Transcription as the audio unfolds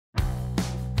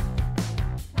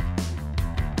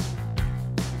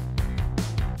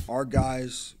Our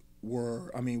guys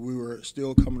were, I mean, we were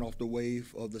still coming off the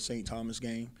wave of the St. Thomas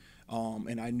game.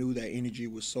 And I knew that energy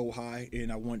was so high,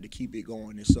 and I wanted to keep it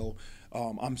going. And so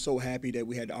I'm so happy that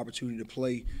we had the opportunity to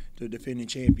play the defending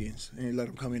champions and let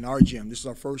them come in our gym. This is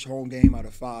our first home game out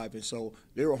of 5, and so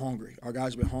they were hungry. Our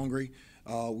guys have been hungry.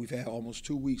 We've had almost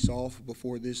 2 weeks off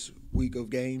before this week of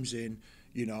games, and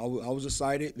I was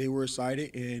excited. They were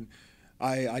excited, and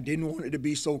I didn't want it to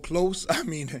be so close. I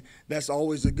mean, that's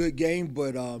always a good game,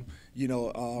 but I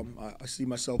see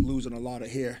myself losing a lot of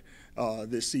hair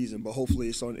this season, but hopefully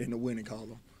it's in the winning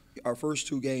column. Our first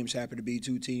 2 games happen to be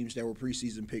 2 teams that were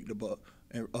preseason picked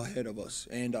ahead of us,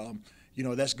 and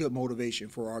that's good motivation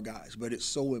for our guys. But it's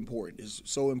so important. It's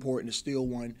so important to steal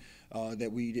one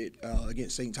that we did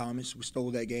against St. Thomas. We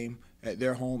stole that game at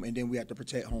their home, and then we had to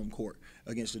protect home court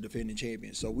against the defending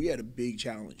champions. So we had a big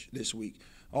challenge this week.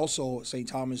 Also, St.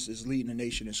 Thomas is leading the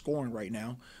nation in scoring right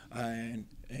now, and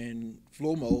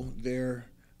Flomo,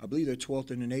 I believe they're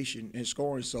 12th in the nation in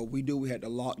scoring. So we had to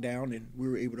lock down, and we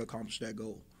were able to accomplish that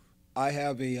goal. I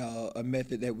have a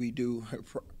method that we do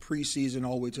preseason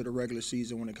all the way to the regular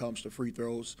season when it comes to free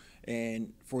throws.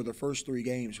 And for the first 3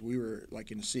 games, we were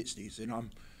like in the 60s, and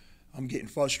I'm getting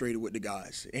frustrated with the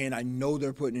guys. And I know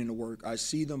they're putting in the work. I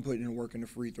see them putting in the work in the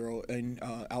free throw and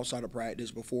outside of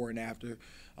practice, before and after.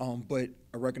 But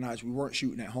I recognize we weren't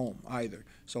shooting at home either.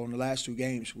 So in the last 2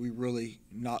 games, we really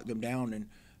knocked them down. And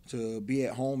to be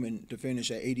at home and to finish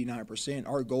at 89%,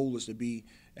 our goal is to be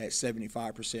at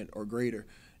 75% or greater.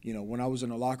 When I was in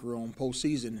the locker room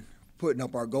postseason putting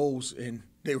up our goals, and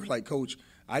they were like, Coach,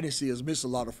 I didn't see us miss a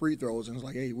lot of free throws. And it's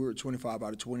like, hey, we were 25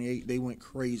 out of 28. They went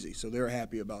crazy, so they're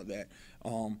happy about that.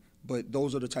 But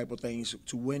those are the type of things,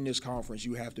 to win this conference,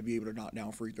 you have to be able to knock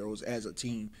down free throws as a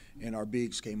team, and our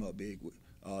bigs came up big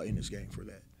in this game for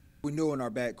that. We knew in our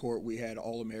backcourt we had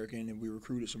All-American, and we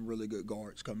recruited some really good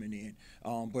guards coming in.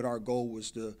 But our goal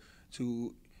was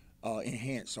to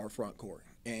enhance our front court.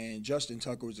 And Justin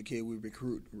Tucker was a kid we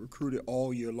recruited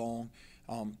all year long.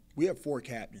 We have 4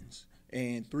 captains,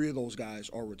 and 3 of those guys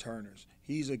are returners.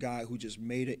 He's a guy who just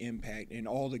made an impact, and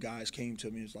all the guys came to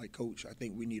me and was like, Coach, I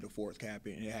think we need a 4th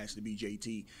captain, and it has to be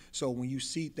JT. So when you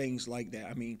see things like that,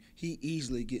 I mean, he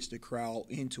easily gets the crowd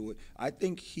into it. I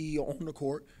think on the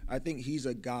court, I think he's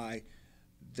a guy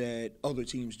that other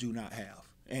teams do not have.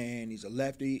 And he's a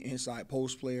lefty, inside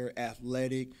post player,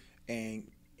 athletic, and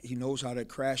he knows how to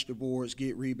crash the boards,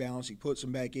 get rebounds. He puts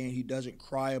them back in. He doesn't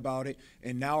cry about it.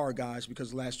 And now our guys, because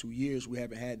the last 2 years we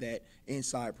haven't had that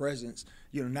inside presence,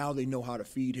 now they know how to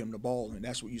feed him the ball, and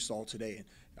that's what you saw today.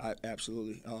 And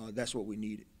absolutely, that's what we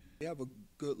needed. We have a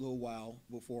good little while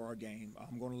before our game.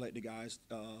 I'm going to let the guys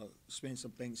spend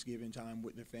some Thanksgiving time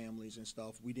with their families and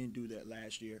stuff. We didn't do that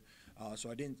last year,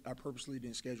 so I purposely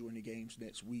didn't schedule any games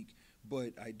next week.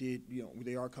 But I did,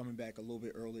 they are coming back a little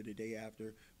bit early the day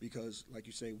after because, like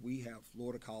you say, we have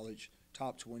Florida College,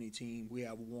 top 20 team. We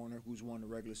have Warner, who's won the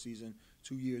regular season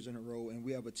 2 years in a row, and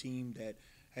we have a team that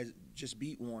has just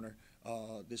beat Warner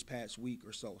this past week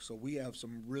or so. So we have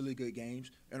some really good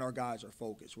games, and our guys are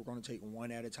focused. We're going to take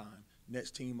one at a time.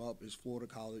 Next team up is Florida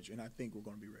College, and I think we're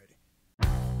going to be ready.